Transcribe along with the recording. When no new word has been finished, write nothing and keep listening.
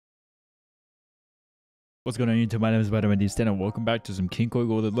What's going on YouTube? My name is VitaminDStain and welcome back to some Kinkoi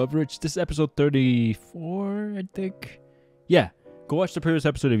with Loveriche. This is episode 34, I think. Yeah, go watch the previous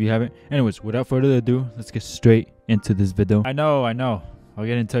episode if you haven't. Anyways, without further ado, let's get straight into this video. I know. I'll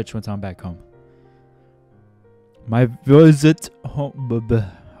get in touch once I'm back home. My visit home...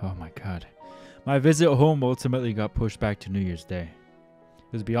 Oh my god. My visit home ultimately got pushed back to New Year's Day.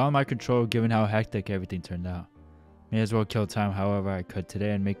 It was beyond my control given how hectic everything turned out. May as well kill time however I could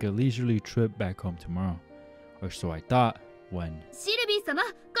today and make a leisurely trip back home tomorrow. Or so I thought when... シルビー様、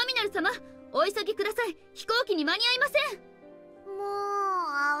カミナル様、お急ぎください。飛行機に間に合いません。もう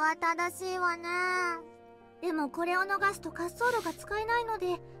慌ただしいわね。でもこれを逃すと滑走路が使えないの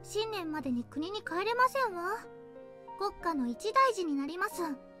で、新年までに国に帰れませんわ。国家の一大事になります。は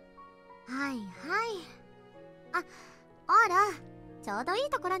いはい。あ、あら、ちょうどいい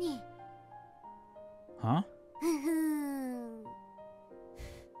ところに。Huh? ふふ。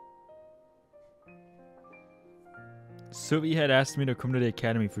Sylvie had asked me to come to the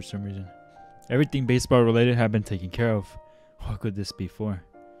academy for some reason. Everything baseball related had been taken care of. What could this be for?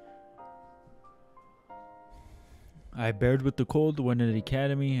 I bared with the cold, went to the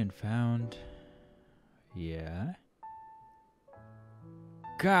academy and found... Yeah?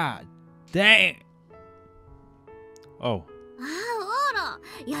 God dang! Oh. ああ、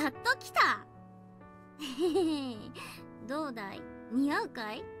オーロ、やっと来た。どうだい？似合う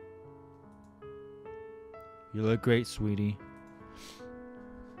かい？ You look great, sweetie.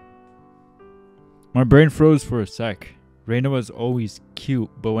 My brain froze for a sec. Reina was always cute,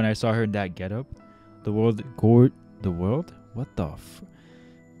 but when I saw her in that getup, the world? What the f...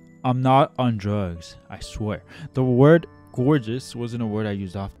 I'm not on drugs, I swear. The word gorgeous wasn't a word I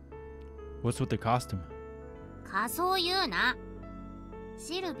used often. What's with the costume? 仮装言うな。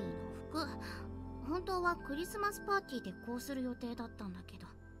シルビーの服、本当はクリスマスパーティーでこうする予定だったんだけど。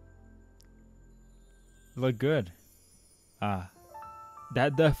Look good.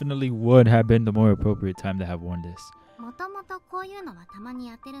 That definitely would have been the more appropriate time to have worn this. もともとこういうのはたまに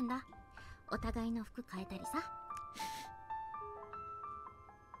やってるんだ。お互いの服変えたりさ。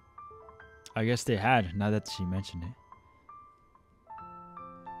I guess they had, now that she mentioned it.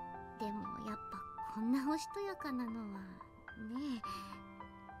 でもやっぱこんなおしとやかなのはね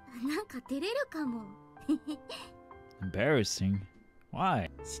え、なんか照れるかも。Embarrassing? Why?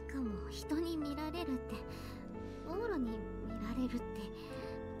 しかも人に見られるって、オーロに見られるって、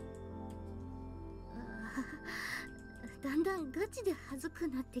だんだんガチで恥ずく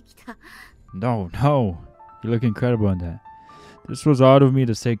なってきた。No. You look incredible in that. This was odd of me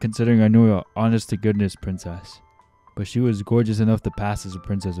to say considering I knew an honest-to-goodness princess. But she was gorgeous enough to pass as a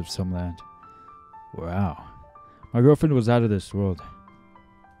princess of some land. Wow. My girlfriend was out of this world.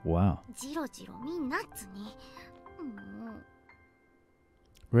 Wow. ジロジロ見んなっつに。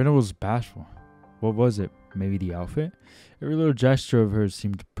Reina was bashful. What was it? Maybe the outfit? Every little gesture of hers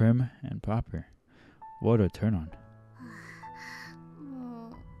seemed prim and proper. What a turn-on.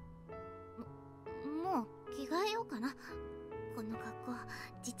 もう着替えようかな。この格好、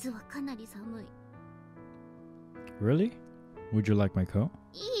実はかなり寒い。Really? Would you like my coat?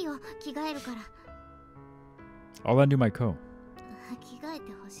 いいよ、着替えるから。I'll lend you my coat. 着替え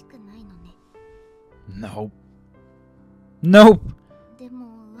てほしくないのね。Nope! でも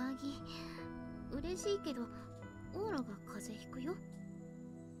上着、嬉しいけど、オーロが風邪ひくよ。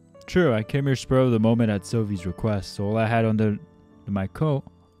True, I came here spur of the moment at Sylvie's request, so all I had under my coat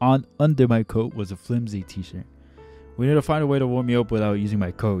was a flimsy t-shirt. We need to find a way to warm me up without using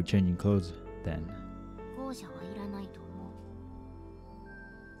my coat, changing clothes, then. 校舎はいらないと思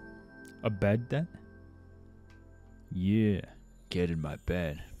う。A bed, then? Yeah, get in my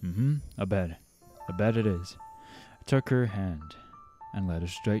bed. A bed. A bed it is. I took her hand and led her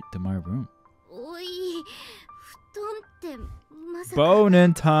straight to my room. おい、布団ってまさか。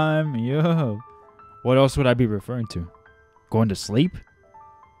 Boning time, yo. What else would I be referring to? Going to sleep?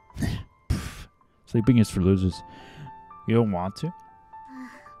 Sleeping is for losers. You don't want to?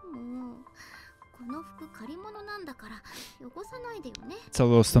 もうこの服借り物なんだから汚さないでよね。 It's a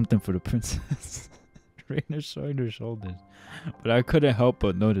little something for the princess. Reina showing her shoulders, but I couldn't help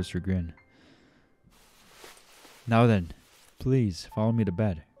but notice her grin. Now then, please follow me to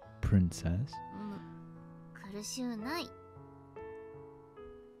bed, princess. 苦しゅうない。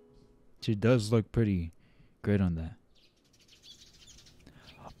 She does look pretty great on that.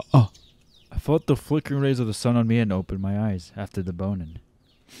 Oh, I felt the flickering rays of the sun on me and opened my eyes after the boning.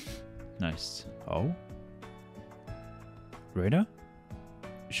 Nice. Oh? Reina?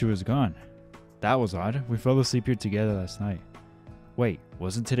 She was gone. That was odd. We fell asleep here together last night. Wait,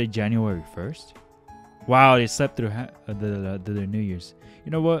 wasn't today January 1st? Wow, they slept through their New Year's.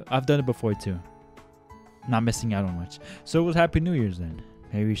 You know what? I've done it before too. not missing out on much. So it was Happy New Year's then.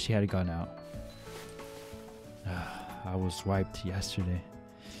 Maybe she had gone out. I was wiped yesterday.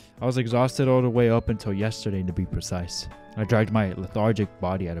 I was exhausted all the way up until yesterday, to be precise. I dragged my lethargic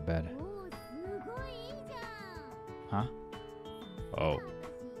body out of bed. おー、すごいいいじゃん。 Huh? Oh.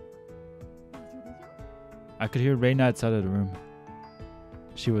 I could hear Reina outside of the room.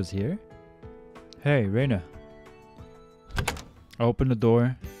 She was here? Hey, Reina. I opened the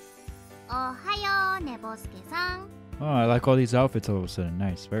door. おはよう、ねぼすけさん。 Oh, I like all these outfits all of a sudden.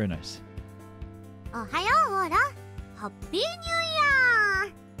 Nice, very nice. おはよう、ほら。ハッピーニューイ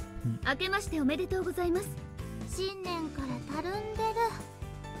ヤー。明けましておめでとうございます。新年からたるんでる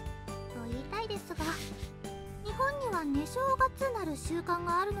と言いたいですが、日本には寝正月なる習慣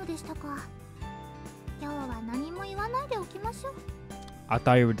があるのでしたか。今日は何も言わないでおきましょう。 I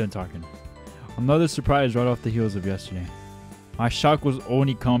thought you were done talking. Another surprise right off the heels of yesterday. My shock was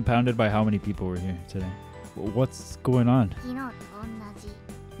only compounded by how many people were here today. What's going on? 昨日と同じ。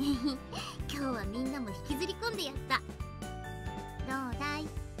今日はみんなも引きずり込んでやった。どうだい？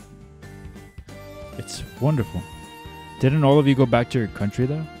 It's wonderful. Didn't all of you go back to your country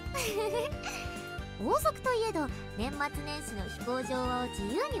though? 王族といえど年末年始の飛行場を自由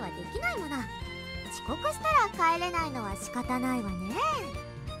にはできないもの。遅刻したら帰れないのは仕方ないわね。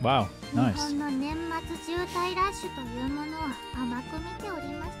 Wow, 日 nice. 本の年末渋滞ラッシュというものを甘く見てお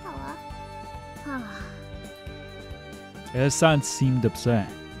りましたわ。はあ、 Ella-san seemed upset.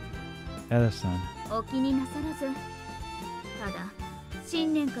 Ella-san. お気になさらず。ただ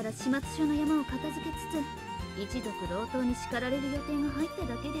新年から始末書の山を片付けつつ一族老頭に叱られる予定が入った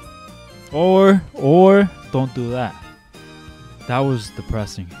だけです。 Or don't do that. That was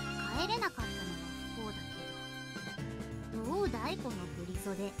depressing. 帰れなかったのは不幸だけど、どうだいこの振り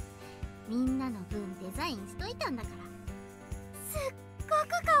袖。みんなの分デザインしといたんだから。すっごく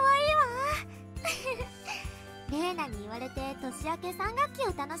かわいいわ。レーナに言われて年明け3学期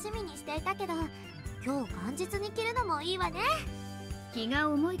を楽しみにしていたけど、今日元日に着るのもいいわね。気が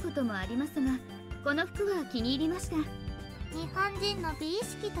重いこともありますが、この服は気に入りました。日本人の美意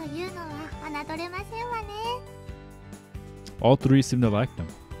識というのは侮れませんわね。 All three seemed to like them.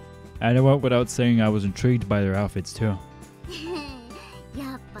 And it went without saying I was intrigued by their outfits too.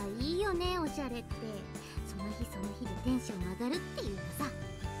 やっぱいいよね、おしゃれって。その日その日でテンション上がるっていうかさ。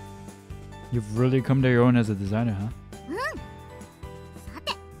 You've really come to your own as a designer, huh? うん。さ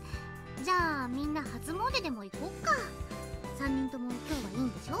て、じゃあみんな初詣でも行こっか。3人とも今日はいい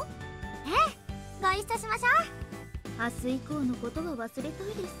んでしょ？ご一緒しましょう。明日以降のことは忘れたいで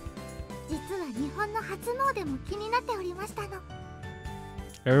す。実は日本の初詣も気になっておりましたの。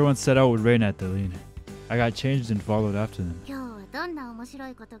 Everyone set out with Reina at the lead. I got changed and followed after them. 今日はどんな面白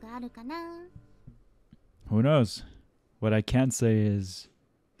いことがあるかな？ Who knows? What I can say is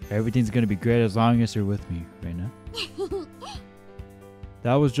everything's gonna be great as long as you're with me, Reina.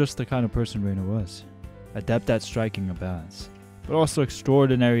 That was just the kind of person Reina was. Adept at striking a balance, but also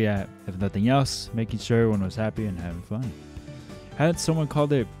extraordinary at, if nothing else, making sure everyone was happy and having fun. Hadn't someone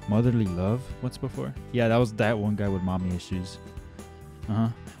called it motherly love once before? Yeah, that was that one guy with mommy issues. Uh-huh.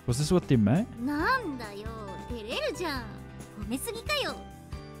 Was this what they meant? なんだよ、照れるじゃん。褒めすぎかよ。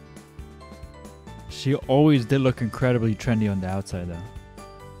 She always did look incredibly trendy on the outside though.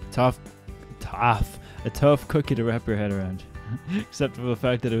 A tough cookie to wrap your head around. Except for the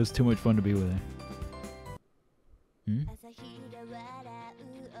fact that it was too much fun to be with her. Hmm?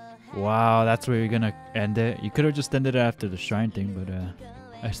 Wow, that's where you're gonna end it. You could have just ended it after the shrine thing, but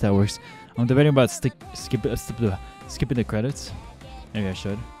I guess that works. I'm debating about skipping the credits. Maybe I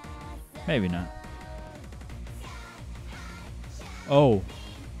should. Maybe not. Oh.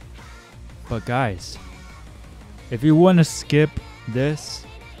 But guys, if you want to skip this,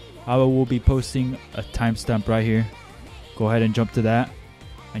 I will be posting a timestamp right here. Go ahead and jump to that,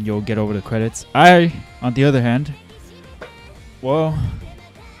 and you'll get over the credits. I, on the other hand, well,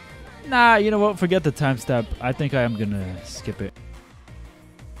 nah, you know what? Forget the timestamp. I think I am gonna skip it.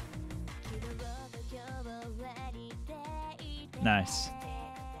 Nice.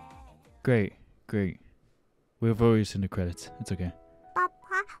 Great, great. We've already seen the credits. It's okay. パパ。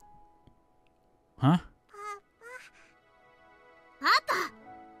 Huh? パパ。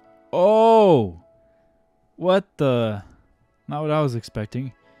 Oh! What the? Not what I was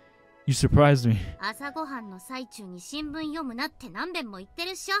expecting. You surprised me. 朝ごはんの最中に新聞読むなって何遍も言って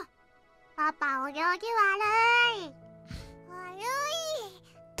るっしょ。パパお行儀悪い。悪い。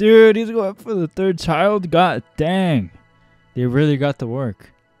 Dude, he's going for the third child? God dang. They really got to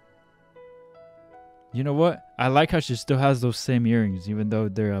work. You know what? I like how she still has those same earrings, even though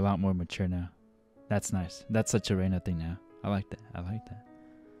they're a lot more mature now. That's nice. That's such a Reina thing now. I like that. I like that.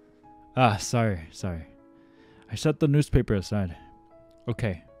 Ah, sorry. I set the newspaper aside.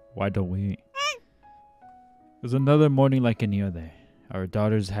 Okay, why don't we eat? It was another morning like any other. Our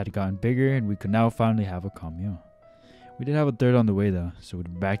daughters had gotten bigger and we could now finally have a calm meal. We did have a third on the way though, so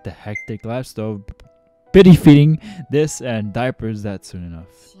we'd be back to hectic lifestyle of bitty feeding this and diapers that soon enough.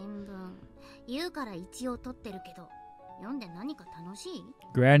 新聞言うから一応撮ってるけど、読んで何か楽しい？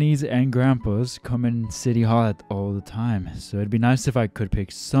 Grannies and grandpas come in City Hall all the time, so it'd be nice if I could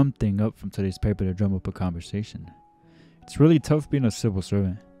pick something up from today's paper to drum up a conversation. It's really tough being a civil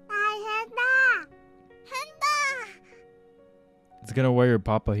servant. 大変だ。It's gonna wear your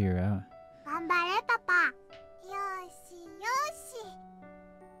papa here out. 頑張れパパ。よしよし。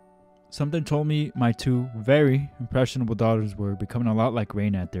 Something told me my two very impressionable daughters were becoming a lot like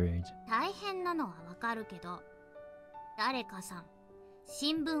Reina at their age. 大変なのはわかるけど、誰かさん、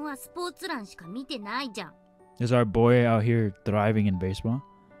新聞はスポーツ欄しか見てないじゃん。 Is our boy out here thriving in baseball?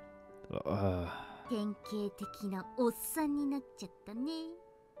 典型的なおっさんになっちゃったね。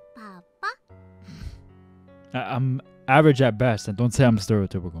パパ。I'm average at best, and don't say I'm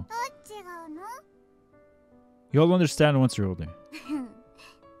stereotypical. どっちがうの？ You'll understand once you're older.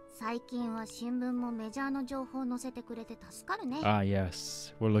 最近は新聞もメジャーの情報を載せてくれて助かるね。Ah,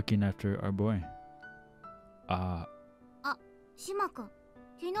 yes. We're looking after our boy. 島くん、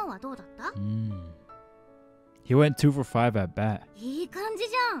昨日はどうだった？ He went 2 for 5 at bat. いい感じじ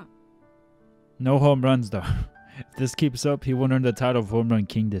ゃん。 No home runs, though. If this keeps up, he won't earn the title of home run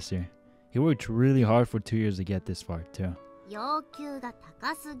king this year. He worked really hard for 2 years to get this far, too. 要求が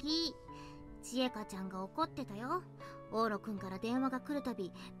高すぎ。千恵香ちゃんが怒ってたよ。大野くんから電話が来るた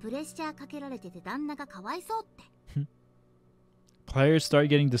び、プレッシャーかけられてて旦那がかわいそうって。Players start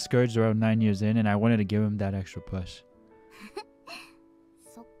getting discouraged around 9 years in, and I wanted to give him that extra push.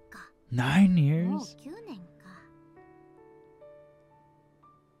 そっか。 9もう years? 9年か。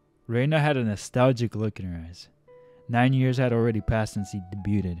 Reina had a nostalgic look in her eyes. 9 years had already passed since he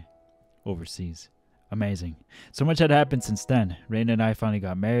debuted overseas. Amazing. So much had happened since then. Reina and I finally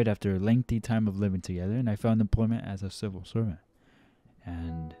got married after a lengthy time of living together, and I found employment as a civil servant.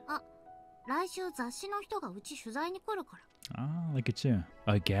 And... 来週雑誌の人がうち取材に来るから。Oh, look at you.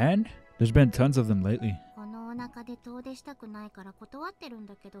 Again? There's been tons of them lately. このお腹で遠出したくないから断ってるん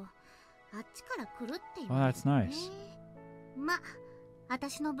だけど、あっちから来るって言う、ね。Oh, that's nice. ま、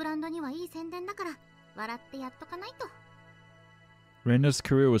私のブランドにはいい宣伝だから、笑ってやっとかないと。Reina's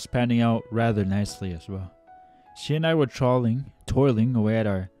career was panning out rather nicely as well. She and I were toiling away at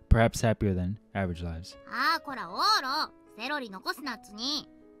our perhaps happier than average lives. ああ、こら、オーロ、セロリ残すなっつに。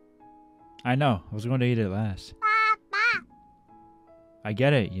I know, I was going to eat it last. パパ。 I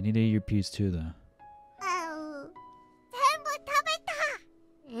get it, you need to eat your peas too, though. 全部食べた。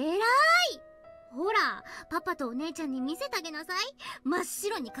えらい。ほら、パパとお姉ちゃんに見せてあげなさい。真っ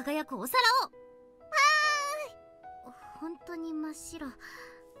白に輝くお皿を。本当に真っ白。こ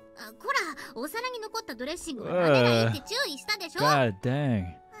ら、お皿に残ったドレッシングは投げないって注意したでしょ。 God dang.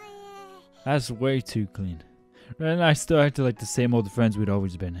 That's way too clean. Ren and I still acted like the same old friends we'd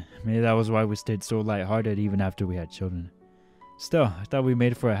always been. Maybe that was why we stayed so lighthearted even after we had children. Still, I thought we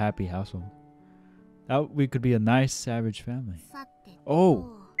made for a happy household. Thought we could be a nice, average family. さてと、 Oh!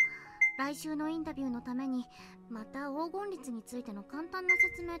 来週のインタビューのためにまた黄金率についての簡単な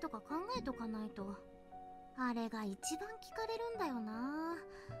説明とか考えとかないと。あれが一番聞かれるんだよな。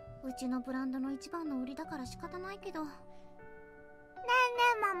うちのブランドの一番の売りだから仕方ないけど。ねえね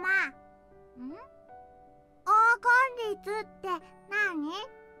えママ。ん？黄金率って何？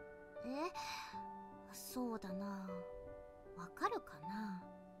そうだな。わかるかな？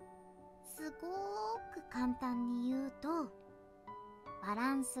すごーく簡単に言うと、バ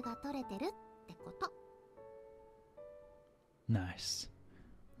ランスが取れてるってこと。 Nice.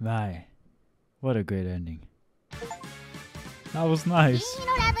 My, what a great ending. That was nice.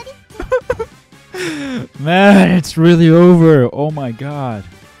 Man, it's really over. Oh my god.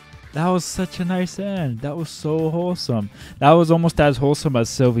 That was such a nice end. That was so wholesome. That was almost as wholesome as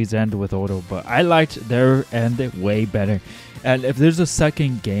Sylvie's end with Odo, but I liked their end way better. And if there's a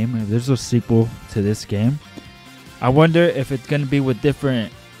second game, if there's a sequel to this game, I wonder if it's going to be with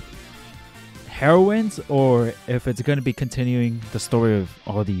different heroines or if it's going to be continuing the story of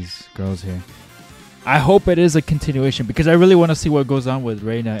all these girls here. I hope it is a continuation because I really want to see what goes on with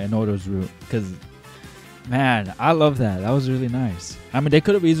Reina and Odo's route because, man, I love that. That was really nice. I mean, they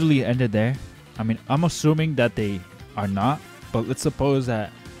could have easily ended there. I mean, I'm assuming that they are not, but let's suppose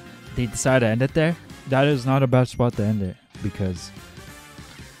that they decide to end it there. That is not a bad spot to end it because,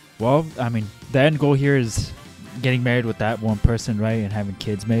 well, I mean, the end goal here is getting married with that one person, right? And having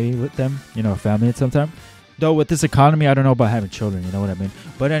kids maybe with them, you know, a family at some time. Though with this economy, I don't know about having children, you know what I mean?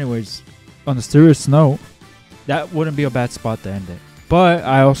 But anyways, on the serious note, that wouldn't be a bad spot to end it. But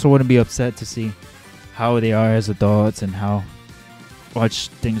I also wouldn't be upset to see how they are as adults and how much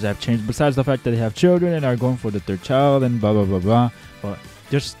things have changed. Besides the fact that they have children and are going for the third child and blah blah blah blah. But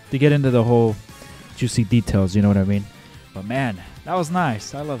just to get into the whole juicy details, you know what I mean? But man, that was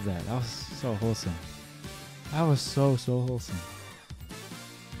nice. I love that. That was so wholesome. That was so wholesome.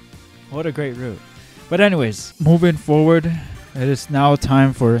 What a great route. But anyways, moving forward, it is now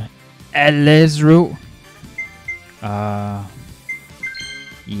time for Elle's route.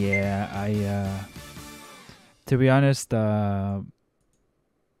 Yeah, to be honest, I'm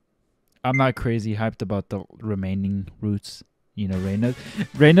not crazy hyped about the remaining routes. You know,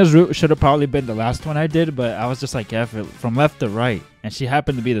 Reina's route should have probably been the last one I did, but I was just like, F it, from left to right, and she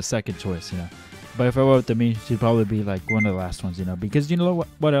happened to be the second choice, you know. But if it were up to me, she'd probably be like one of the last ones, you know, because you know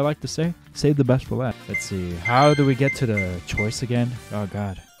what I like to say? Save the best for last. Let's see, how do we get to the choice again? Oh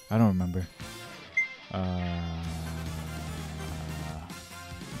god, I don't remember.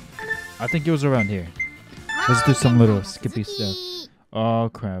 I think it was around here. Let's do some little skippy stuff. Oh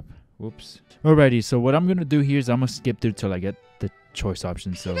crap. Whoops. Alrighty, so what I'm gonna do here is I'm gonna skip through till I get the choice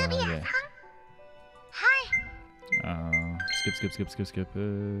option. So yeah. Skip.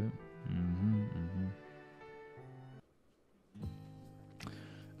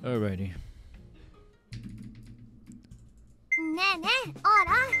 Alrighty. ねえねえ、オー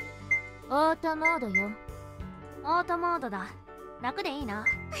ラ。オートモードよ。オートモードだ。楽でいいな。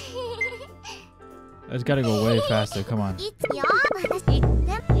It's gotta go way faster. Come on. いつよ。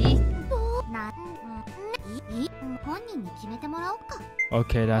本人に決めてもらおうか。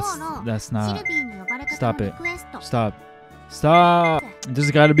 Okay, that's not. シルビーに呼ばれた Stop リ it. クエスト。 Stop.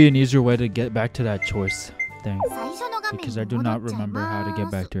 There's gotta be an easier way to get back to that choice thing. 最初の画面 Because に I do 戻 not っちゃい remember how to get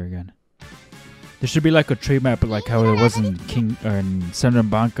ます back to her again. There should be like a tree map, like how it was in King or in Senator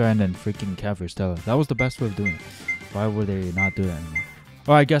Banca and then freaking Cafe Stella. That was the best way of doing it. Why would they not do that anymore?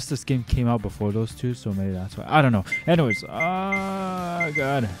 Oh, I guess this game came out before those two, so maybe that's why. I don't know. Anyways,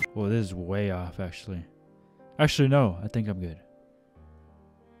 god. Well, this is way off, actually. Actually, no. I think I'm good.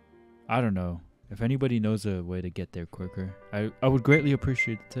 I don't know. If anybody knows a way to get there quicker, I would greatly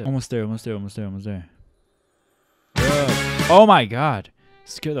appreciate the tip. Almost there. Oh my god.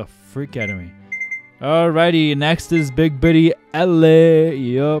 Scared the freak out of me. Alrighty, next is Big Bitty LA.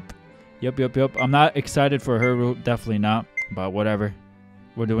 Yup. I'm not excited for her route, definitely not. But whatever.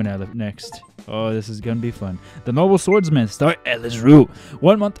 We're doing that next. Oh, this is gonna be fun. The Noble Swordsman start Ella's route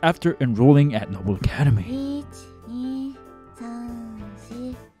 1 month after enrolling at Noble Academy. 1、2、3、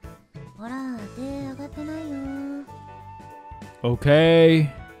4。ほら、手上がってないよ。 Okay.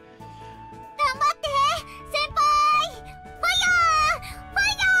 頑張って先輩。ファイ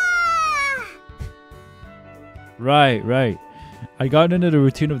ヤー。 Right. I got into the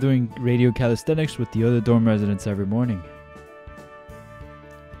routine of doing radio calisthenics with the other dorm residents every morning.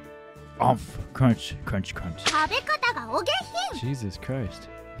 Crunch. 食べ方がお下品。 Jesus Christ.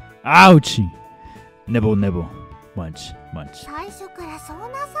 Ouchie. Nibble. Munch. 最初からそうな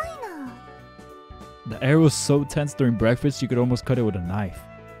さいな。 The air was so tense during breakfast you could almost cut it with a knife.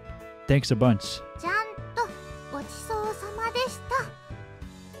 Thanks a bunch. ちゃんとごちそうさまでした。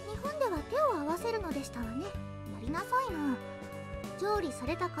日本では手を合わせるのでしたわね。やりなさいな。調理さ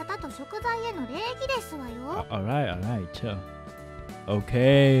れた方と食材への礼儀ですわよ。Alright, chill.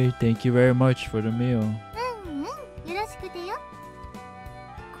 Okay, thank you very much for the meal. よろしくてよ。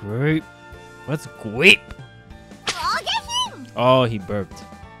 Great. Let's grape. お下品。 Oh, he burped.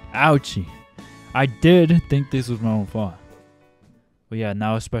 Ouchie. I did think this was my own fault. But yeah,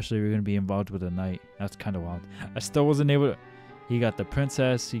 now especially we're going to be involved with the knight. That's kind of wild. I still wasn't able to... He got the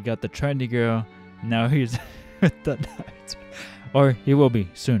princess, he got the trendy girl. Now he's with the knight. Or he will be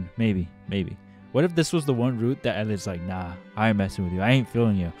soon. Maybe. What if this was the one route that Ellie's like, nah, I ain't messing with you. I ain't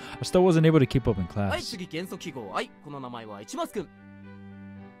feeling you. I still wasn't able to keep up in class.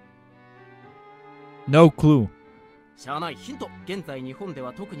 No clue. しゃあないヒント。現在日本で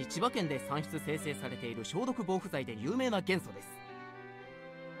は特に千葉県で産出生成されている消毒防腐剤で有名な元素です。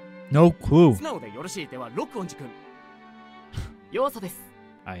 No clue. 素直でよろしい。ではロックオンジ君。要素です。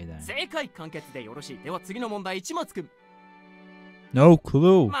正解。簡潔でよろしい。では次の問題一松君。 No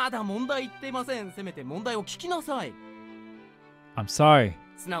clue. まだ問題言っていません。せめて問題を聞きなさい。 I'm sorry.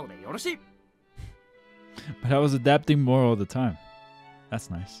 素直でよろしい。 But I was adapting more all the time. That's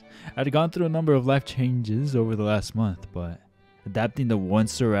nice. I'd gone through a number of life changes over the last month, but adapting to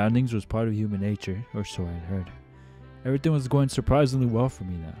one's surroundings was part of human nature, or so I'd heard. Everything was going surprisingly well for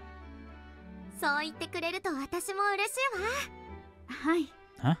me now. そう言ってくれると私も嬉しいわ。はい。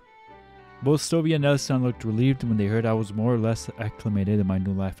 Huh? Both Sylvia and Nelson looked relieved when they heard I was more or less acclimated in my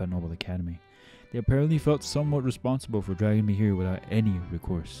new life at Noble Academy. They apparently felt somewhat responsible for dragging me here without any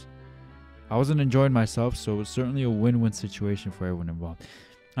recourse. I wasn't enjoying myself, so it was certainly a win-win situation for everyone involved.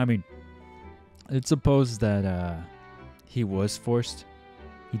 I mean, let's suppose that he was forced.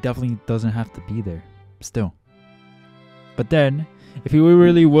 He definitely doesn't have to be there, still. But then, if he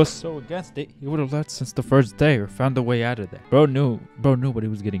really was so against it, he would have left since the first day or found a way out of there. Bro knew what he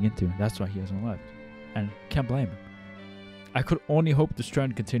was getting into. That's why he hasn't left. And can't blame him. I could only hope this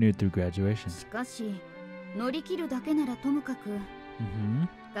trend continued through graduation.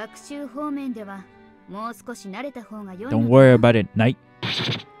 Don't worry about it, Knight.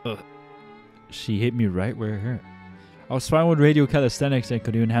 She hit me right where it hurt. I was fine with radio calisthenics and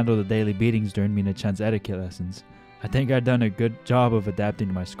could even handle the daily beatings during Mina-chan's etiquette lessons. I think I'd done a good job of adapting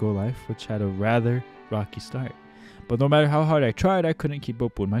to my school life, which had a rather rocky start. But no matter how hard I tried, I couldn't keep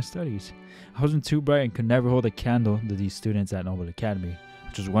up with my studies. I wasn't too bright and could never hold a candle to these students at Noble Academy,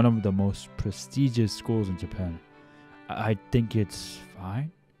 which is one of the most prestigious schools in Japan. I think it's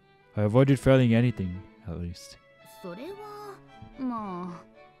fine. I avoided failing anything, at least.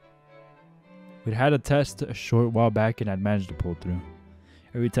 We'd had a test a short while back and I'd managed to pull through.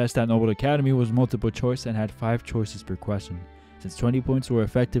 Every test at Noble Academy was multiple choice and had 5 choices per question. Since 20 points were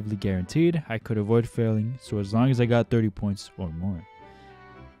effectively guaranteed, I could avoid failing, so as long as I got 30 points or more.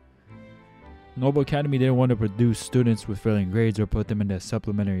 Noble Academy didn't want to produce students with failing grades or put them into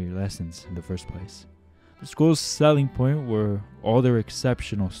supplementary lessons in the first place. The school's selling point were all their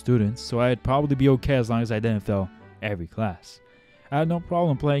exceptional students, so I'd probably be okay as long as I didn't fail every class. I had no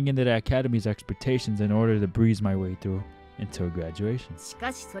problem playing into the Academy's expectations in order to breeze my way through until graduation.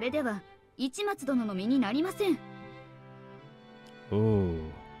 Oh.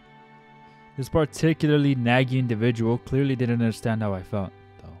 This particularly naggy individual clearly didn't understand how I felt,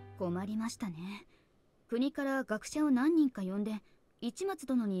 though.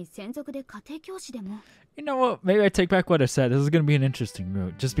 You know what? Maybe I take back what I said. This is going to be an interesting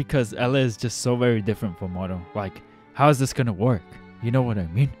route. Just because Ella is just so very different from Moro. Like, how is this going to work? You know what I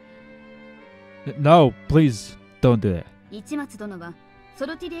mean? No, please don't do that.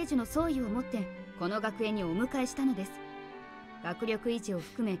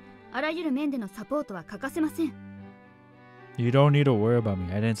 You don't need to worry about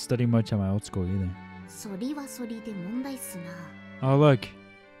me. I didn't study much at my old school either. Oh look,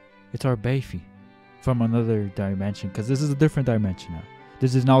 it's our Bayfi from another dimension, because this is a different dimension now.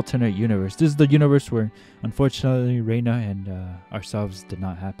 This is an alternate universe. This is the universe where, unfortunately, Reina and ourselves did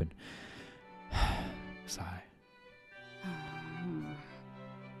not happen. Sigh.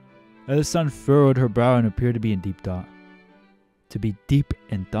 The sun furrowed her brow and appeared to be in deep thought. To be deep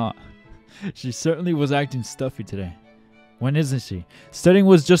in thought. She certainly was acting stuffy today. When isn't she? Studying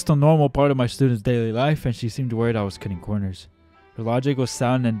was just a normal part of my student's daily life, and she seemed worried I was cutting corners. Her logic was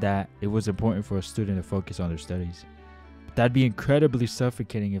sound in that it was important for a student to focus on their studies. But that'd be incredibly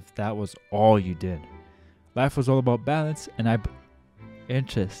suffocating if that was all you did. Life was all about balance, and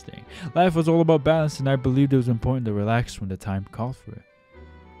Life was all about balance, and I believed it was important to relax when the time called for it.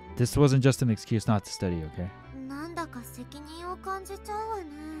 This wasn't just an excuse not to study, okay?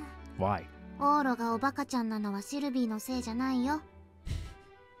 Why?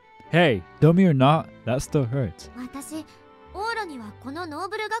 Hey, dummy or not, that still hurts.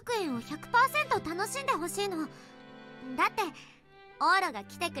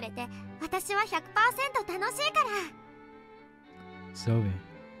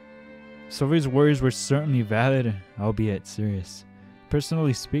 Sylvie's worries were certainly valid, albeit serious.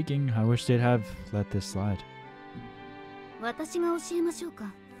 Personally speaking, I wish they'd have let this slide.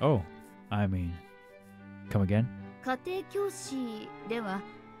 Oh, I mean, come again?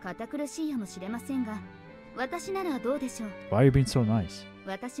 Why are you being so nice?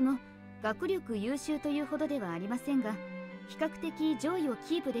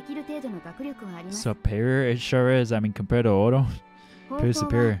 Superior it sure is. I mean, compared to Oro, pretty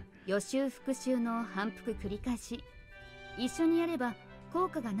superior.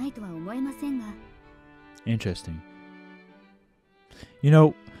 Interesting. You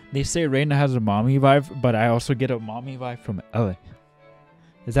know, they say Reina has a mommy vibe, but I also get a mommy vibe from Ella.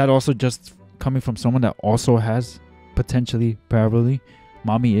 Is that also just coming from someone that also has potentially, probably,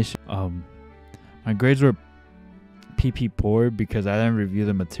 mommy issue? My grades were PP poor because I didn't review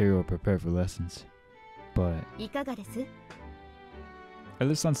the material or prepare for lessons. But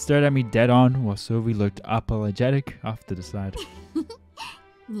Ella-san stared at me dead on while Sylvie looked apologetic off to the side.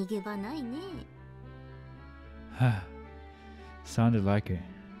 Sounded like it.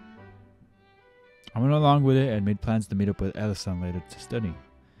 I went along with it and made plans to meet up with Ella-san later to study.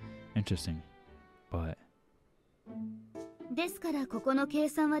 Interesting. But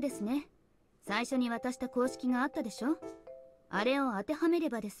最初に渡した公式があったでしょ。あれを当てはめれ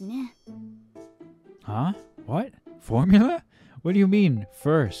ばですね。Huh? What? Formula? What do you mean,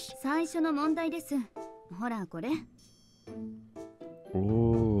 first? 最初の問題です。ほらこれ。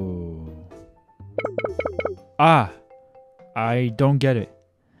Oh. Ah, I don't get it.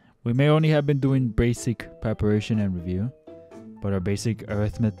 We may only have been doing basic preparation and review, but our basic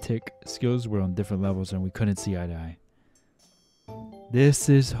arithmetic skills were on different levels and we couldn't see eye to eye. This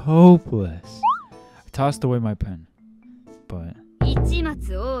is hopeless. I tossed away my pen, but...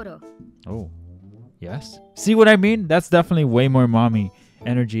 Oh, yes? See what I mean? That's definitely way more mommy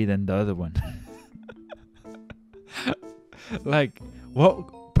energy than the other one. Like,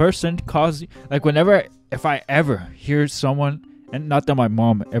 what person calls you? Like, whenever, if I ever hear someone, and not that my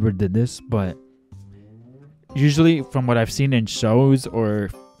mom ever did this, but usually from what I've seen in shows or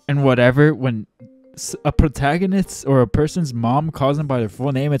in whatever, when a protagonist or a person's mom calls them by their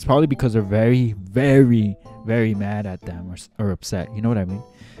full name, it's probably because they're very, very, very mad at them or upset. You know what I mean?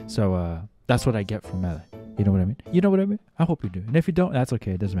 So that's what I get from Mele. You know what I mean? You know what I mean? I hope you do. And if you don't, that's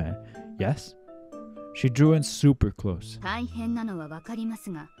okay. It doesn't matter. Yes? She drew in super close. 大変なのはわかります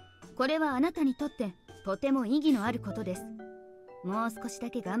が、これはあなたにとってとても意義のあることです。もう少しだ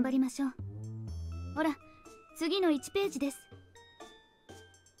け頑張りましょう。ほら、次の1ページです。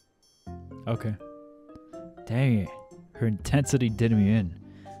Okay. Dang it. Her intensity did me in.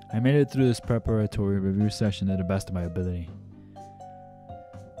 I made it through this preparatory review session to the best of my ability.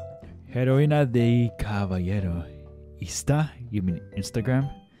 Heroína de Caballero. Insta? You mean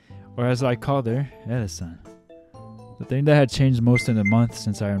Instagram? Or as I called her, Edison. The thing that had changed most in the month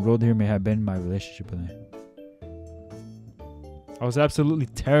since I enrolled here may have been my relationship with her. I was absolutely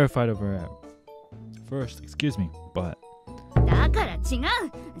terrified of her at first, excuse me, but...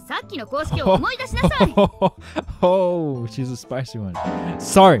 Oh, she's a spicy one.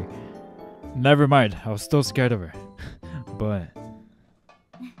 Sorry. Never mind, I was still scared of her. But...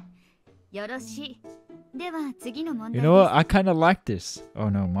 You know what? I kind of like this. Oh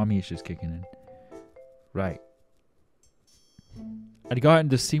no, mommy is just kicking in. Right. I'd gotten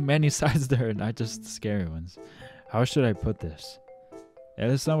to see many sides there, not just the scary ones. How should I put this?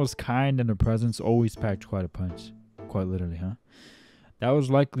 Edison was kind and her presence always packed quite a punch. Quite literally, huh? That was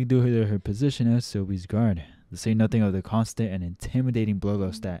likely due to her position as Sylvie's guard, to say nothing of the constant and intimidating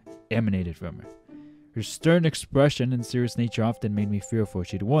bloodlust that emanated from her. Her stern expression and serious nature often made me fearful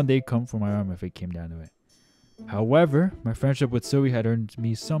she'd one day come for my arm if it came down to it. However, my friendship with Sylvie had earned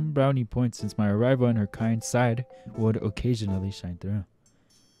me some brownie points since my arrival and her kind side would occasionally shine through.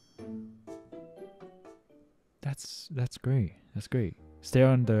 That's great. That's great. Stay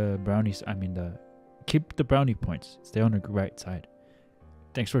on the brownies. Keep the brownie points. Stay on the right side.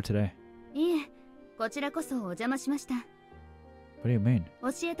 Thanks for today. What do you mean? 教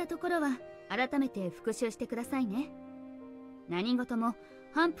えたところは改めて復習してくださいね。何事も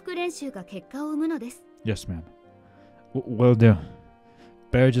反復練習が結果を生むのです。Yes, ma'am. Will do.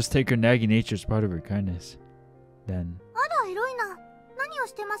 Better just take her naggy nature as part of her kindness. Then. あら、エロいな。何を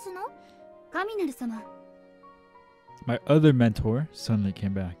してますの？神なる様。My other mentor suddenly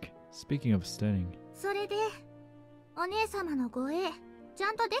came back. Speaking of studying. それで、お姉様の護衛、ち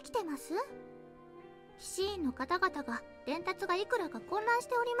ゃんとできてます？騎士員の方々が伝達がいくらか混乱し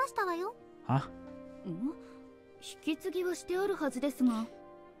ておりましたわよ。は？引き継ぎはしてあるはずですが。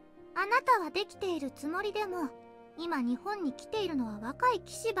あなたはできているつもりでも、今日本に来ているのは若い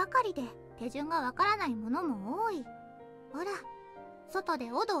騎士ばかりで手順がわからないものも多い。ほら、外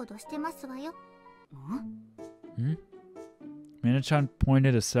でおどおどしてますわよ。Mina-chan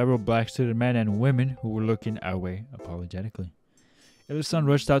pointed at several black-suited men and women who were looking our way apologetically. Illa-san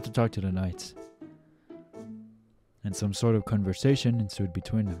rushed out to talk to the knights. And some sort of conversation ensued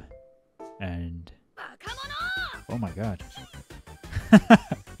between them. And... Oh my god.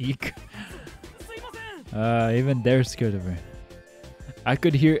 Eek. Even they're scared of her. I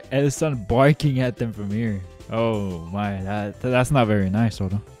could hear Illa-san barking at them from here. Oh my, that's not very nice,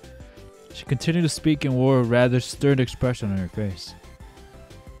 Odo. She continued to speak and wore a rather stern expression on her face.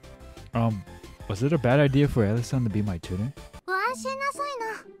 Was it a bad idea for Illa-san to be my tutor? ご安心なさい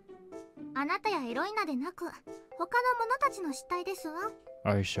な。あなたやエロイナでなく、他の者たちの失態ですわ。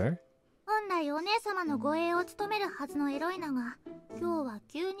Are you sure? 本来お姉様の護衛を務めるはずのエロイナが、今日は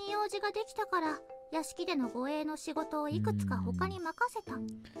急に用事ができたから、屋敷での護衛の仕事をいくつか他に任せた。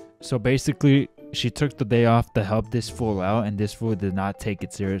So basically, she took the day off to help this fool out, and this fool did not take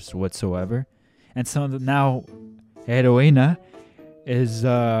it serious whatsoever. And so now, Heroína is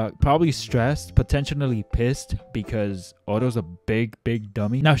probably stressed, potentially pissed, because Odo's a big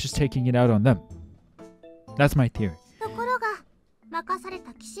dummy. Now she's taking it out on them. That's my theory. ところが、任され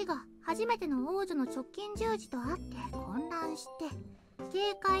た騎士が初めての王女の直近十字と会って混乱して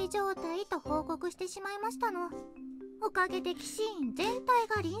警戒状態と報告してしまいましたの。おかげで騎士員全体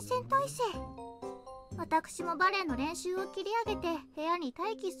が臨戦態勢。私もバレエの練習を切り上げて部屋に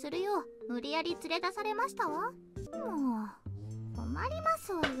待機するよう無理やり連れ出されましたわ。もう困りま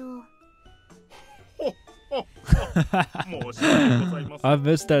すわよ。I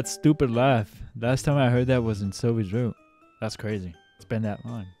missed that stupid laugh. Last time I heard that was in Sylvie's room. That's crazy. It's been that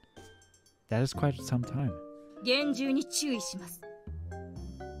long. That is quite some time. 厳重に注意します。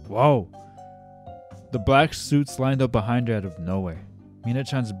 Whoa. The black suits lined up behind her out of nowhere.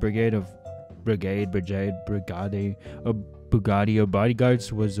 Mina-chan's brigade of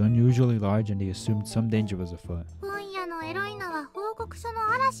bodyguards was unusually large and they assumed some danger was afoot. 今夜のエロイナは報告書の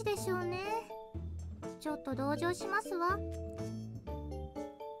嵐でしょうね。ちょっと同情しますわ。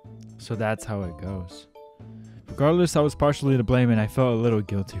 So that's how it goes. Regardless, I was partially to blame and I felt a little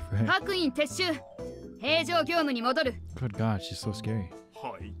guilty for it. 各員撤収。平常業務に戻る。 Good God, she's so scary.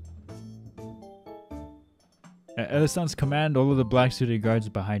 はい。 At Elisan's command, all of the black-suited guards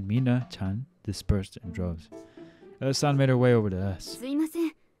behind Mina-chan dispersed in droves. Elisan made her way over to us. すいませ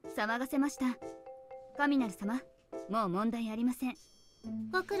ん。騒がせました。カミナル様、もう問題ありません。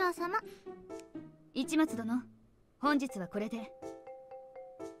ご苦労様。市松殿、本日はこれで。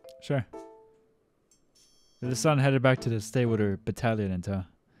 Sure. Elisan headed back to the estate with her battalion in tow.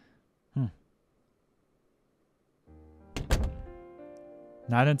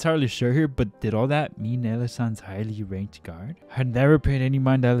 Not entirely sure here, but did all that mean Elisan's highly ranked guard? I had never paid any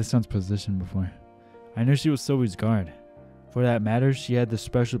mind to Elisan's position before. I knew she was Zoe's guard. For that matter, she had the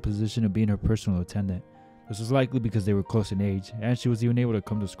special position of being her personal attendant. This was likely because they were close in age, and she was even able to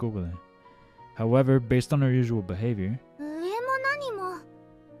come to school with her. However, based on her usual behavior...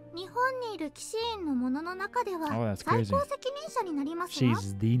 Oh, that's crazy.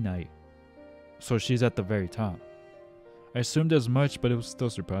 She's the knight. So she's at the very top. I assumed as much, but it was still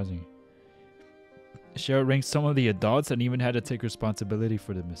surprising. She outranked some of the adults and even had to take responsibility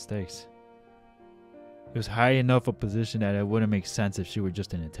for the mistakes. It was high enough a position that it wouldn't make sense if she were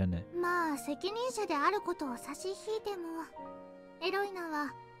just an attendant. まあ責任者であることを差し引いても、エロイナ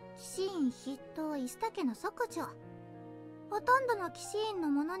は騎士員筆頭イスタ家の息女。ほとんどの騎士員の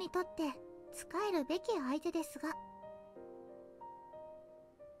者にとって仕えるべき相手ですが。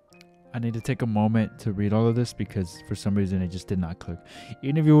 I need to take a moment to read all of this because for some reason it just did not click.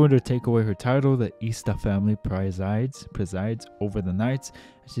 Even if you were to take away her title, the Ista family presides over the knights.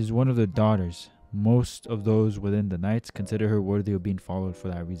 She's one of the daughters. Most of those within the knights consider her worthy of being followed for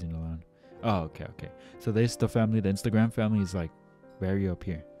that reason alone. Oh, okay. So the Ista family, the Instagram family is like very up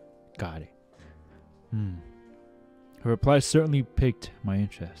here. Got it. Her reply certainly piqued my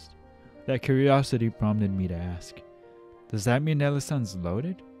interest. That curiosity prompted me to ask, does that mean Elisan's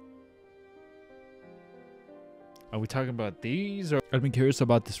loaded? Are we talking about these? Or I've been curious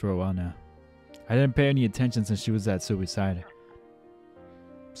about this for a while now. I didn't pay any attention since she was at Zoe's side.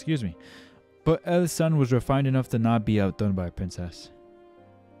 Excuse me. But Elisan was refined enough to not be outdone by a princess.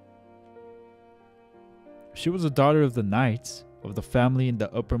 She was a daughter of the knights, of the family in the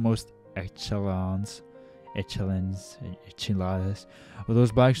uppermost echelons, of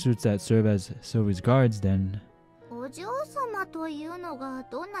those black suits that serve as Zoe's guards, then... お嬢様というのが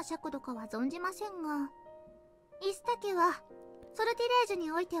どんな尺度かは存じませんが、イスタ家はソルティレージュ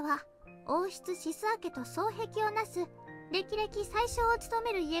においては王室シスア家と双璧をなす歴々最小を務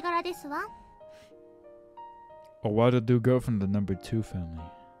める家柄ですわ。A well-to-do girl from the number 2 family.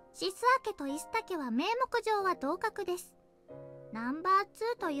 シスア家とイスタ家は名目上は同格です。ナンバー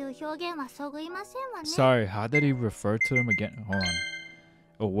2という表現はそぐいませんわね。Sorry, how did he refer to him again? Hold on.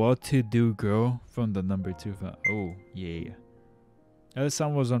 A well-to-do girl from the number 2 family. Oh, yeah.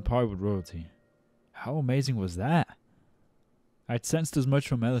 Elisan was on par with royalty. How amazing was that? I'd sensed as much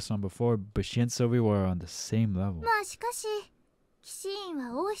from Elisan before, but she and Sylvie were on the same level. まあしかし、騎士員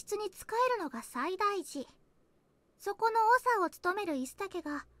は王室に仕えるのが最大事。そこの長を務めるイスタ家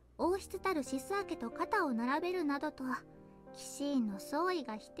が王室たるシスア家と肩を並べるなどと騎士員の総意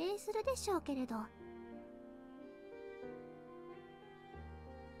が否定するでしょうけれど。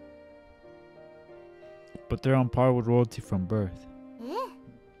But they're on par with royalty from birth. ええ。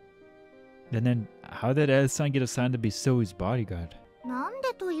 And then, how did Elisan get assigned to be Zoe's bodyguard? なん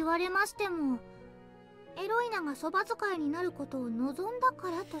でと言われましても、エロイナがそば使いになることを望んだか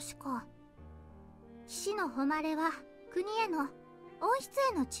らとしか。騎士の誉れは国への王室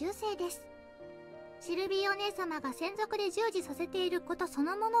への忠誠です。シルビーお姉様が専属で従事させていることそ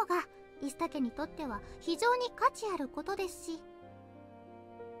のものがイスタ家にとっては非常に価値あることですし。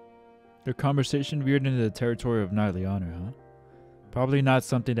Their conversation veered into the territory of knightly honor, huh? Probably not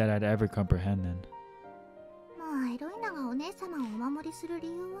something that I'd ever comprehend then. まあエロイナがお姉様をお守りする理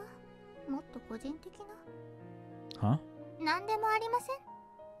由はもっと個人的な。Huh? 何でもありません。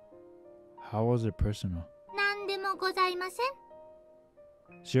 How was it personal? 何でもございません。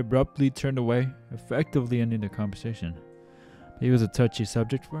 She abruptly turned away, effectively ending the conversation. It was a touchy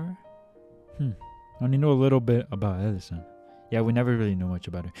subject for her? I only know a little bit about Edison. Yeah, we never really knew much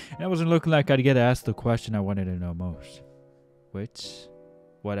about her. And it wasn't looking like I'd get asked the question I wanted to know most. Which,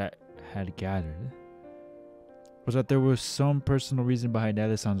 what I had gathered, was that there was some personal reason behind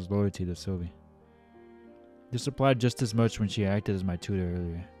Edison's loyalty to Sylvie. This applied just as much when she acted as my tutor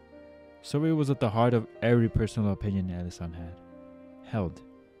earlier. Sylvie was at the heart of every personal opinion Edison held.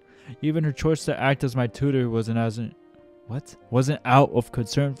 Even her choice to act as my tutor wasn't out of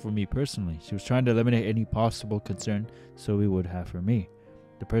concern for me personally. She was trying to eliminate any possible concern Sylvie would have for me,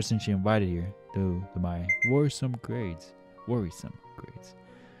 the person she invited here, to my worrisome grades. Well,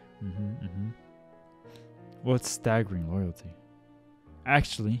 it's staggering loyalty.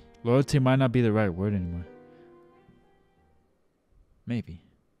 Actually, loyalty might not be the right word anymore. Maybe.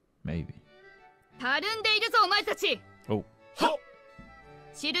 たるんでいるぞお前たち。お。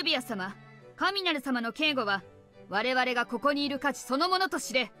シルビア様、カミナル様の警護は我々がここにいる価値そのものと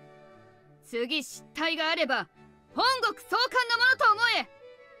知れ。次失態があれば本国総監のものと思え。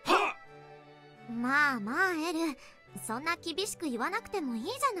まあまあエル、そんな厳しく言わなくてもいいじ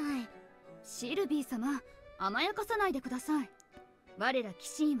ゃない。シルビー様、甘やかさないでください。我ら騎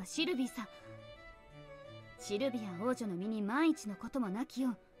士員はシルビア王女の身に万一のこともなき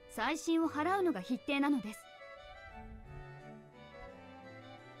よう細心を払うのが筆定なのです。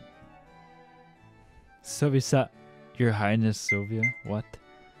Sylvia, Your Highness Sylvia, what?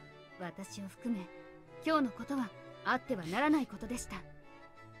 私を含め今日のことはあってはならないことでした。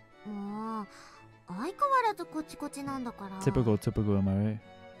もう相変わらずこちこちなんだから。Typical, am I right?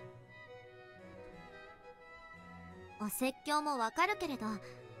 お説教もわかるけれど、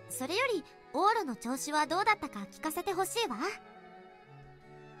それよりオールの調子はどうだったか聞かせてほしいわ。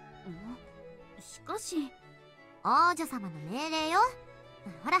しかし王女様の命令よ。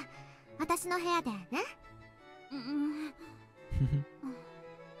ほら、私の部屋でね。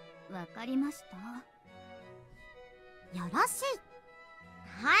わかりました。よろしい。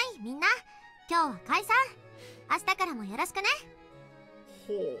はい、みんな、今日は解散。明日からもよろしくね。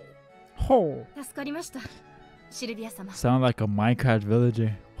ほう。助かりました、シルビア様。Sound like a Minecraft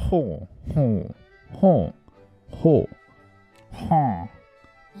villager. ほう。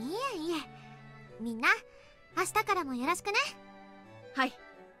いえ、みんな、明日からもよろしくね。はい。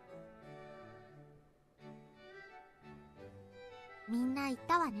みんな言っ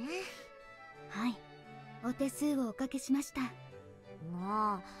たわね。はい、お手数をおかけしました。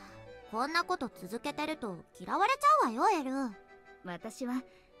もうこんなこと続けてると嫌われちゃうわよエル。私は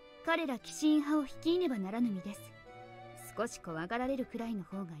彼ら騎士員派を率いねばならぬ身です。少し怖がられるくらいの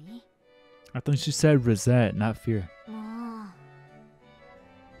方がいい。 I thought she said resent, not fear. も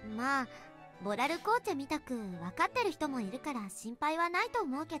うまあボラルコーチェみたく分かってる人もいるから心配はないと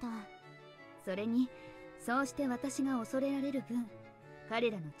思うけど。それにそうして私が恐れられる分、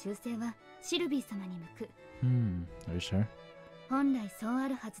彼らの忠誠はシルビー様に向く。Are you sure? 本来そうあ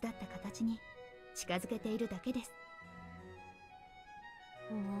るはずだった形に近づけているだけです。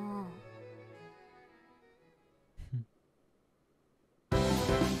もう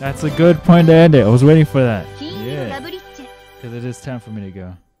That's a good point to end it. I was waiting for that. 金融ラブリッチェ。 Because it is time for me to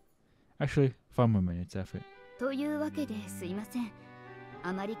go. Actually, 5 more minutes after. というわけですいません。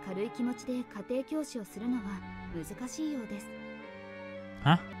あまり軽い気持ちで家庭教師をするのは難しいようです。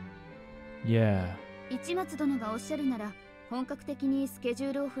Huh? Yeah. 市松殿がおっしゃるなら本格的にスケジュ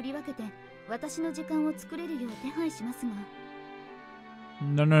ールを振り分けて私の時間を作れるよう手配しますが。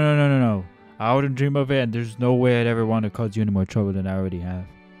No. I wouldn't dream of it, and there's no way I'd ever want to cause you any more trouble than I already have.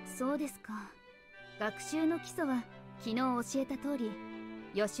 そうですか。学習の基礎は昨日教えた通り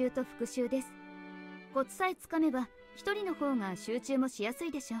予習と復習です。コツさえつかめば一人の方が集中もしやす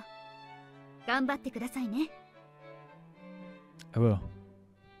いでしょう。頑張ってくださいね。I will.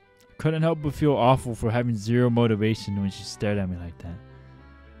 Couldn't help but feel awful for having zero motivation when she stared at me like that.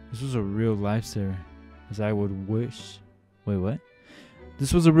 This was a real lifesaver, as I would wish. Wait, what?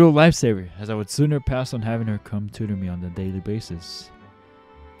 This was a real lifesaver, as I would sooner pass on having her come tutor me on a daily basis.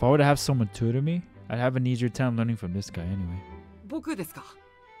 If I were to have someone tutor me, I'd have an easier time learning from this guy anyway. 僕ですか。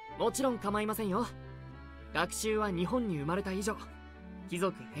もちろん構いませんよ。学習は日本に生まれた以上、貴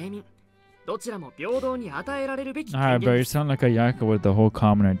族平民どちらも平等に与えられるべき権 Alright, 限 bro, で you す。 sound like a yaka with the whole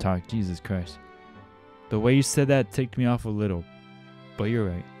commoner talk. Jesus Christ. The way you said that ticked me off a little, but you're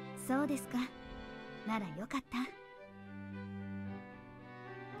right. そうですか。ならよかった。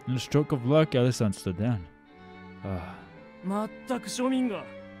In a stroke of luck, Ella-san stood down. まったく庶民が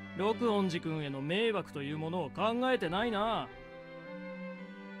六音寺君への迷惑というものを考えてないな。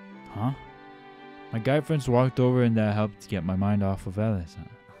Huh? My guy friends walked over and that helped get my mind off of Ella-san.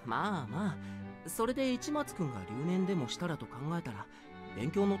 まあまあ、それで市松くんが留年でもしたらと考えたら、勉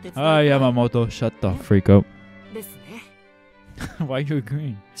強の手伝い。Yamamoto, shut the freak up. ですね。Why are you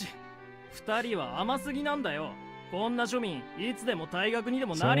agreeing? 二人は甘すぎなんだよ。こんな庶民、いつでも大学にで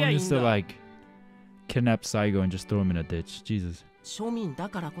もなりゃ Someone いい needs ん to だ。like kidnap Saigo and just throw him in a ditch. Jesus. 庶民だ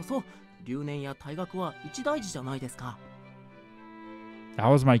からこそ、留年や退学は一大事じゃないですか。That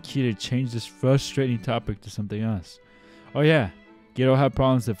was my key to change this frustrating topic to something else. Oh yeah, Ghetto had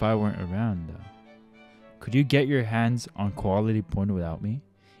problems if I weren't around though. Could you get your hands on quality porn without me?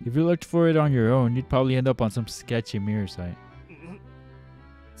 If you looked for it on your own, you'd probably end up on some sketchy mirror site.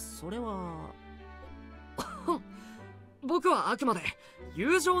 それは僕はあくまで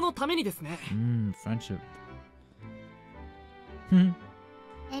友情のためにですね。Friendship.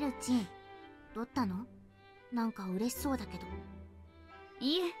 エルチン、どったの？なんか嬉しそうだけど。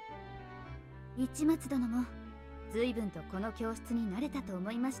いいえ、市松殿も随分とこの教室に慣れたと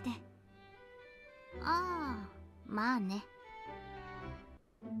思いまして。ああ、まあね。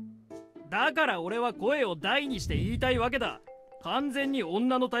だから俺は声を大にして言いたいわけだ。完全に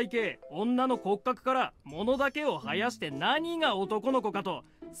女の体型、女の骨格から物だけを生やして何が男の子かと、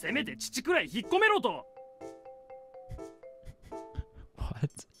せめて乳くらい引っ込めろと。What?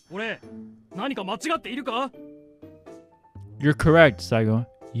 俺、何か間違っているか？ You're correct, Saigo.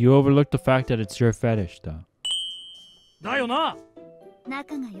 You overlooked the fact that it's your fetish, though. だよな。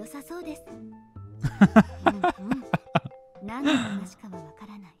仲が良さそうです。何の話かはわか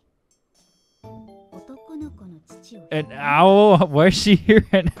らない。男の子の父を。An owl? Where's she here?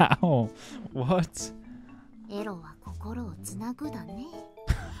 An owl? What? エロは心をつなぐだね。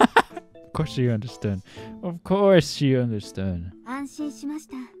Of course she understood. Of course she understood. 安心しまし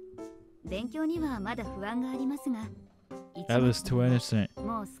た。勉強にはまだ不安がありますが。Ella's too innocent.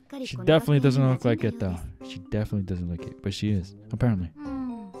 もうすっかり She この definitely 学園 doesn't に look like 馴 it 染ん though. だようです。 She definitely doesn't look it, but she is, apparently.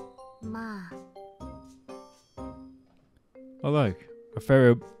 まあ。 Oh look, a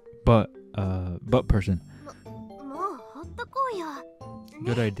fairy butt person. もうほっとこうよ。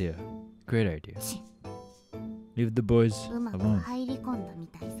 Good idea. Great idea. Leave the boys うまく alone. 入り込んだみ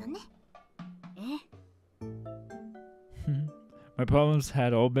たいさね。My problems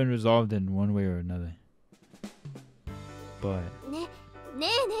had all been resolved in one way or another. But ねえね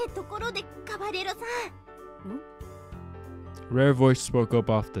え、ところでカバレロさん。a rare voice spoke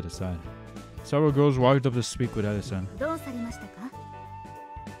up off to the side. Several girls walked up to speak with Ella-san. どうされましたか？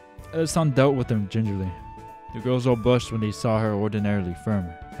 Ella-san dealt with them gingerly. The girls all blushed when they saw her ordinarily firm,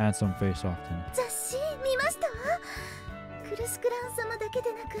 handsome face often. 雑誌見ました？クルスクラン様だけ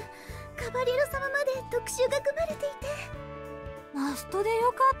でなくカバレロ様まで特集が組まれていて。マストで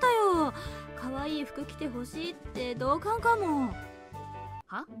よかったよ。可愛い服着てほしいって同感かも。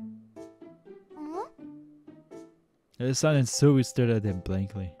は？ Ella-san and Sui stared at him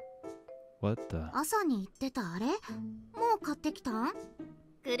blankly. What the? 朝に言ってたあれ？もう買ってきたん？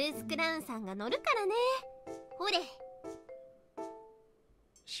クルスクランさんが乗るからね。ほれ。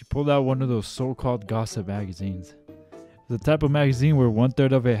 She pulled out one of those so-called gossip magazines. The type of magazine where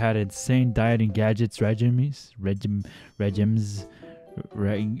 1/3 of it had insane dieting gadgets, regimes,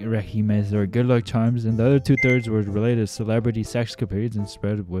 or good luck charms, and the other 2/3 were related to celebrity sexcapades and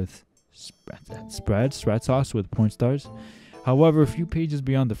spread sauce with porn stars. However, a few pages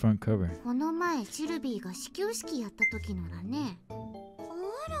beyond the front cover. この前シルビーが始球式やった時のだね。あ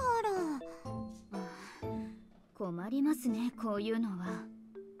らあら。困りますね、こういうのは。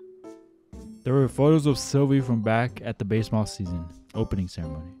There were photos of Sylvie from back at the baseball season opening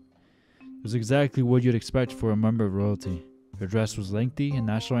ceremony. It was exactly what you'd expect for a member of royalty. Her dress was lengthy and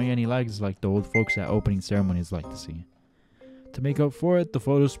not showing any legs like the old folks at opening ceremonies like to see. To make up for it, the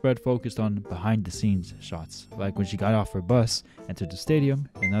photo spread focused on behind-the-scenes shots, like when she got off her bus, entered the stadium,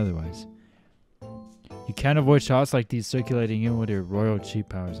 and otherwise. You can't avoid shots like these circulating in with your royal cheap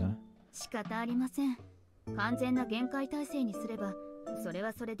powers, huh? 仕方ありません。完全な限界体制にすれば、それ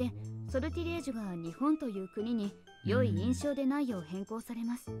はそれでソルティレージュが日本という国に良い印象でないよう変更され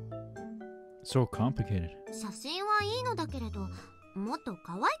ます。So complicated. 写真はいいのだけれど、もっと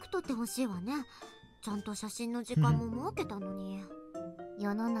可愛く撮ってほしいわね。ちゃんと写真の時間も設けたのに。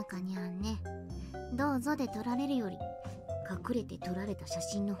世の中にはね、どうぞで撮られるより隠れて撮られた写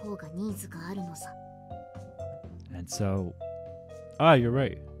真の方がニーズがあるのさ。And so... Ah, you're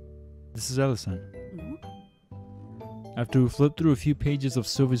right. This is Ella-san. After we flipped through a few pages of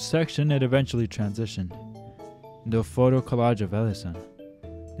Sylvie's section, it eventually transitioned into a photo collage of Ella-san.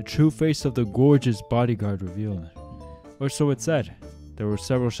 The true face of the gorgeous bodyguard revealed. Or so it said. There were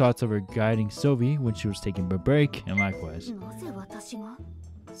several shots of her guiding Sylvie when she was taking a break, and likewise. なぜ私が？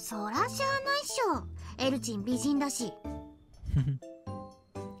そらしゃあないっしょ。エルチン美人だし。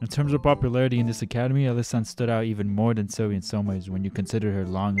In terms of popularity in this academy, Alyson stood out even more than Sylvie in some ways when you consider her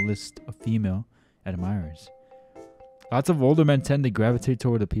long list of female admirers. Lots of older men tend to gravitate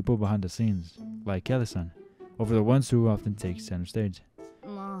toward the people behind the scenes, like Alyson, over the ones who often take center stage.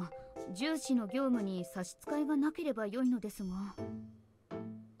 まあ重視の業務に差し支えがなければ良いのですが。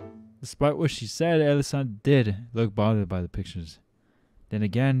Despite what she said, Alyson did look bothered by the pictures. Then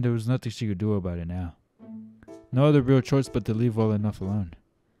again, there was nothing she could do about it now. No other real choice but to leave well enough alone.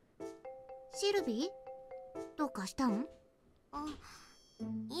 シルビー？どうかしたん？あ、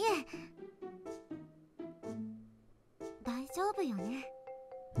いえ。大丈夫よね。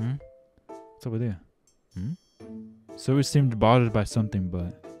Hmm? What's up with you? Hmm? Sylvie seemed bothered by something,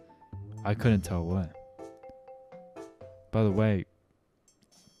 but I couldn't tell what. By the way,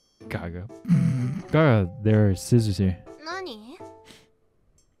 Gaga. Gaga, there are scissors here. 何？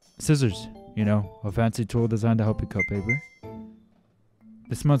 Scissors, you know, a fancy tool designed to help you cut paper.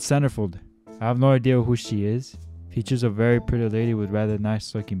 This month's centerfold. I have no idea who she is. Features a very pretty lady with rather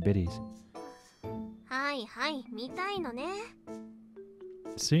nice looking biddies. はいはい、見たいのね。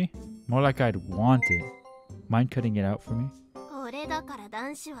See? More like I'd want it. Mind cutting it out for me? 俺だから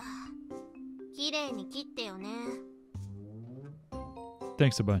男子は綺麗に切ってよね。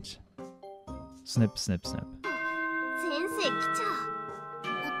Thanks a bunch. Snip, snip, snip. 先生来ちゃう。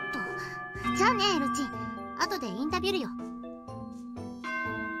おっと、じゃあねエルチン、後でインタビューるよ。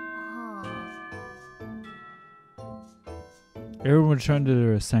Everyone returned to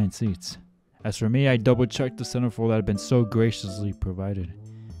their assigned seats. As for me, I double-checked the centerfold that had been so graciously provided.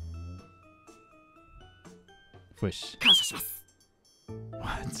 Wish. 感謝します。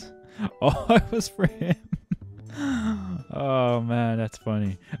 What? Oh, it was for him. Oh man, that's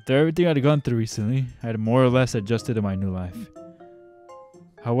funny. After everything I'd gone through recently, I had more or less adjusted to my new life.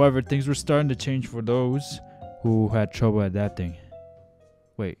 However, things were starting to change for those who had trouble adapting.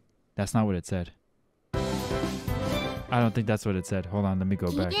 Wait, that's not what it said. I don't think that's what it said. Hold on, let me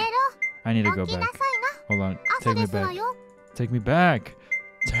go back. I need to go back. Hold on, take me back. Take me back.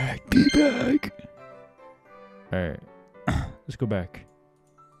 Take me back. Alright, let's go back.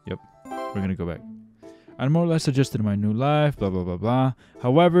 Yep, we're gonna go back. I more or less adjusted to my new life, blah, blah, blah, blah.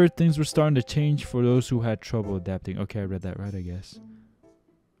 However, things were starting to change for those who had trouble adapting. Okay, I read that right, I guess.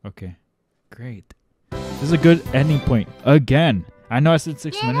 Okay, great. This is a good ending point. Again. I know I said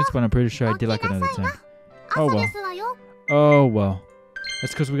 6 minutes, but I'm pretty sure I did like another 10. Oh, well. Oh, well.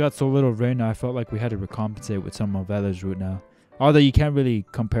 That's because we got so little Reina. I felt like we had to recompensate with some of Ella's route now. Although you can't really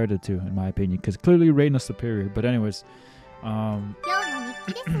compare the two, in my opinion, because clearly Reina's superior. But anyways,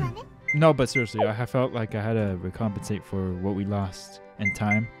 no, but seriously, I felt like I had to recompensate for what we lost in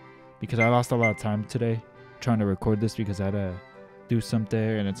time, because I lost a lot of time today trying to record this because I had to do something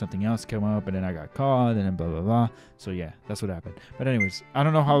and then something else came up and then I got caught and then blah blah blah. So yeah, that's what happened. But anyways, I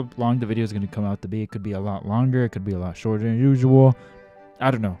don't know how long the video is going to come out to be. It could be a lot longer, it could be a lot shorter than usual. I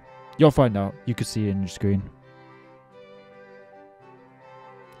don't know. You'll find out. You can see it in your screen.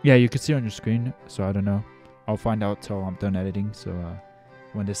 Yeah, you can see it on your screen. So I don't know. I'll find out till I'm done editing. So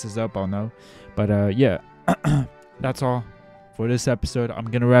when this is up, I'll know. But yeah, that's all for this episode. I'm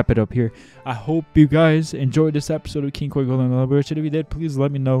gonna wrap it up here. I hope you guys enjoyed this episode of Kinkoi and Loveriche. If you did, please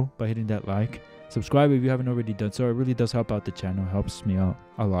let me know by hitting that like. Subscribe if you haven't already done so. It really does help out the channel. It helps me out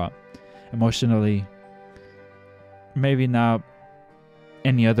a lot emotionally. Maybe not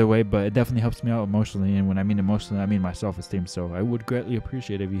any other way, but it definitely helps me out emotionally. And when I mean emotionally, I mean my self-esteem. So I would greatly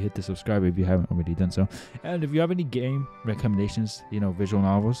appreciate if you hit the subscribe if you haven't already done so. And if you have any game recommendations, you know, visual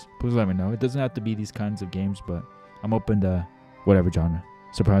novels, please let me know. It doesn't have to be these kinds of games, but I'm open to whatever genre.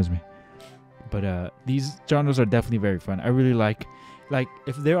 Surprise me. But these genres are definitely very fun. I really like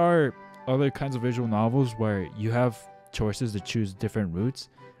if there are other kinds of visual novels where you have choices to choose different routes,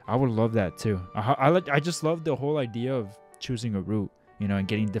 I would love that too. I just love the whole idea of choosing a route, you know, and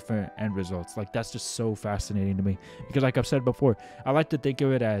getting different end results. Like, that's just so fascinating to me, because like I've said before, I like to think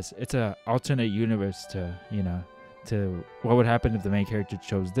of it as it's a alternate universe to, you know, to what would happen if the main character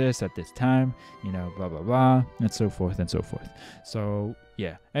chose this at this time, you know, blah blah blah, and so forth and so forth. So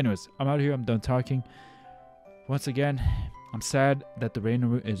yeah, anyways, I'm out of here. I'm done talking. Once again, I'm sad that the Reina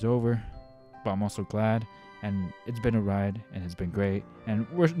route is over, but I'm also glad. And it's been a ride, and it's been great. And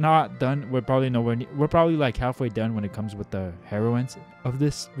we're not done. We're probably nowhere near. We're probably like halfway done when it comes with the heroines of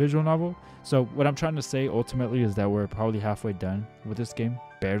this visual novel. So what I'm trying to say ultimately is that we're probably halfway done with this game,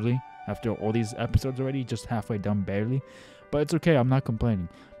 barely. After all these episodes already, just halfway done, barely. But it's okay. I'm not complaining.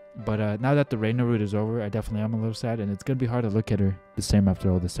 But now that the Reina route is over, I definitely am a little sad, and it's gonna be hard to look at her the same after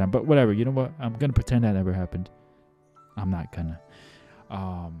all this time. But whatever, you know what? I'm gonna pretend that never happened. I'm not gonna.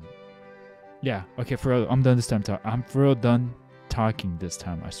 Yeah. Okay. For real, I'm done this time. I'm for real done talking this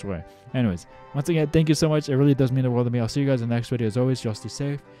time. I swear. Anyways, once again, thank you so much. It really does mean the world to me. I'll see you guys in the next video. As always, y'all stay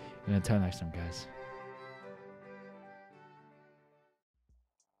safe, and until next time, guys.